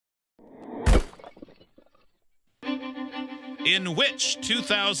In which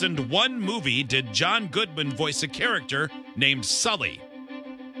 2001 movie did John Goodman voice a character named Sully?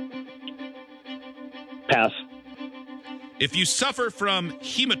 Pass. If you suffer from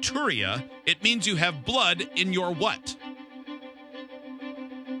hematuria, it means you have blood in your what?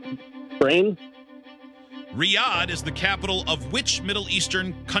 Brain. Riyadh is the capital of which Middle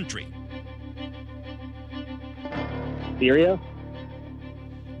Eastern country? Syria.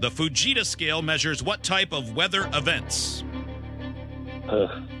 The Fujita scale measures what type of weather events?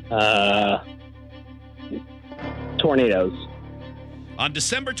 Tornadoes. On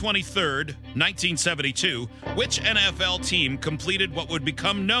December 23rd, 1972, which NFL team completed what would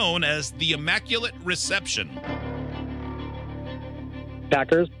become known as the Immaculate Reception?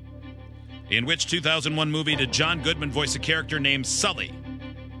 Packers. In which 2001 movie did John Goodman voice a character named Sully?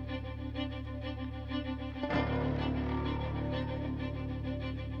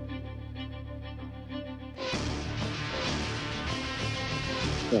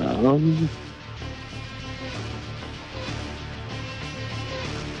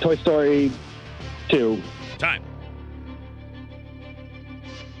 Toy Story 2. Time.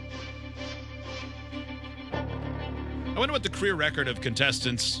 I wonder what the career record of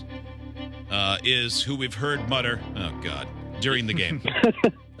contestants is who we've heard mutter, oh, God, during the game.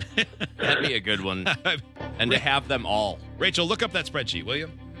 That'd be a good one. And to have them all. Rachel, look up that spreadsheet, will you?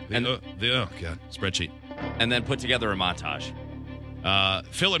 Oh, God, spreadsheet. And then put together a montage.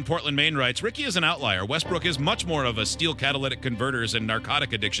 Phil in Portland, Maine writes, Ricky is an outlier. Westbrook is much more of a steel catalytic converters and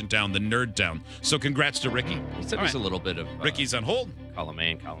narcotic addiction town than nerd town. So congrats to Ricky. He said there's a little bit of... Ricky's on hold. Column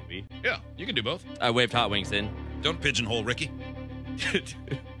A and column B. Yeah, you can do both. I waved Hot Wings in. Don't pigeonhole Ricky.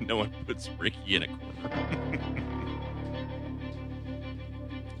 No one puts Ricky in a corner.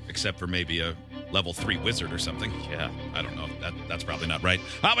 Except for maybe a level 3 wizard or something. Yeah. I don't know. That's probably not right.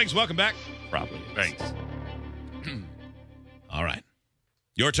 Hot Wings, welcome back. Probably. Thanks. All right.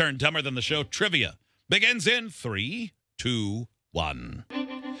 Your turn, Dumber Than the Show trivia begins in 3, 2, 1.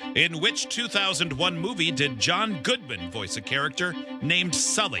 In which 2001 movie did John Goodman voice a character named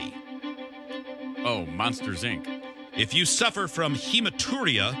Sully? Oh, Monsters, Inc. If you suffer from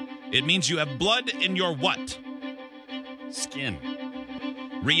hematuria, it means you have blood in your what? Skin.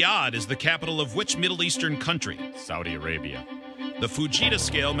 Riyadh is the capital of which Middle Eastern country? Saudi Arabia. The Fujita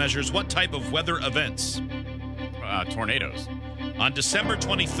scale measures what type of weather events? Tornadoes. On December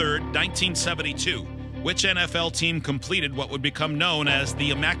 23rd, 1972, which NFL team completed what would become known as the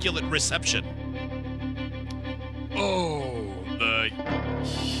Immaculate Reception? Oh, the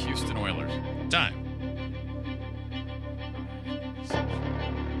Houston Oilers. Time.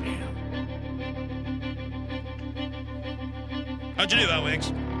 Damn. How'd you do, Hot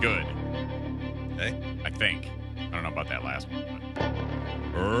Wings? Good. Okay. I think. I don't know about that last one. But...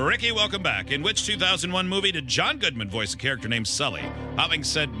 Ricky, welcome back. In which 2001 movie did John Goodman voice a character named Sully? Having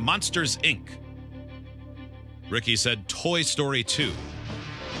said Monsters, Inc. Ricky said Toy Story 2.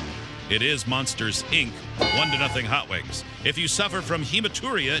 It is Monsters, Inc. 1-0 Hot Wings. If you suffer from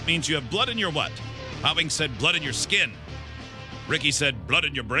hematuria, it means you have blood in your what? Having said blood in your skin. Ricky said blood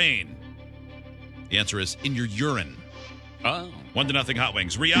in your brain. The answer is in your urine. Oh. 1-0 Hot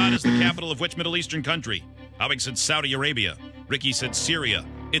Wings. Riyadh is the capital of which Middle Eastern country? Howing said Saudi Arabia. Ricky said Syria.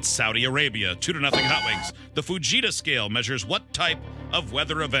 It's Saudi Arabia. 2-0 Hot Wings. The Fujita scale measures what type of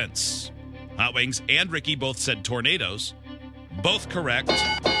weather events? Hot Wings and Ricky both said tornadoes. Both correct.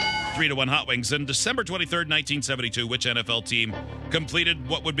 3-1 Hot Wings. On December 23rd, 1972, which NFL team completed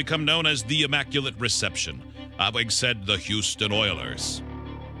what would become known as the Immaculate Reception? Hot Wings said the Houston Oilers.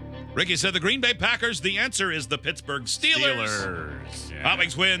 Ricky said the Green Bay Packers. The answer is the Pittsburgh Steelers. Yeah. Hot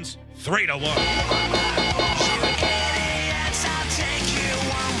Wings wins 3-1.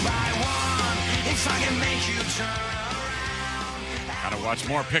 Gotta watch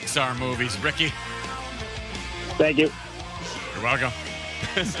more Pixar movies, Ricky. Thank you. You're welcome.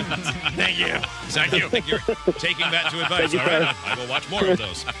 Thank you. Thank you. You're taking that to advice. Thank you, All right. I will watch more of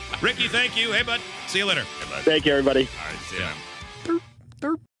those. Ricky, thank you. Hey, bud. See you later. Hey, bud. Thank you, everybody. All right, see you, man.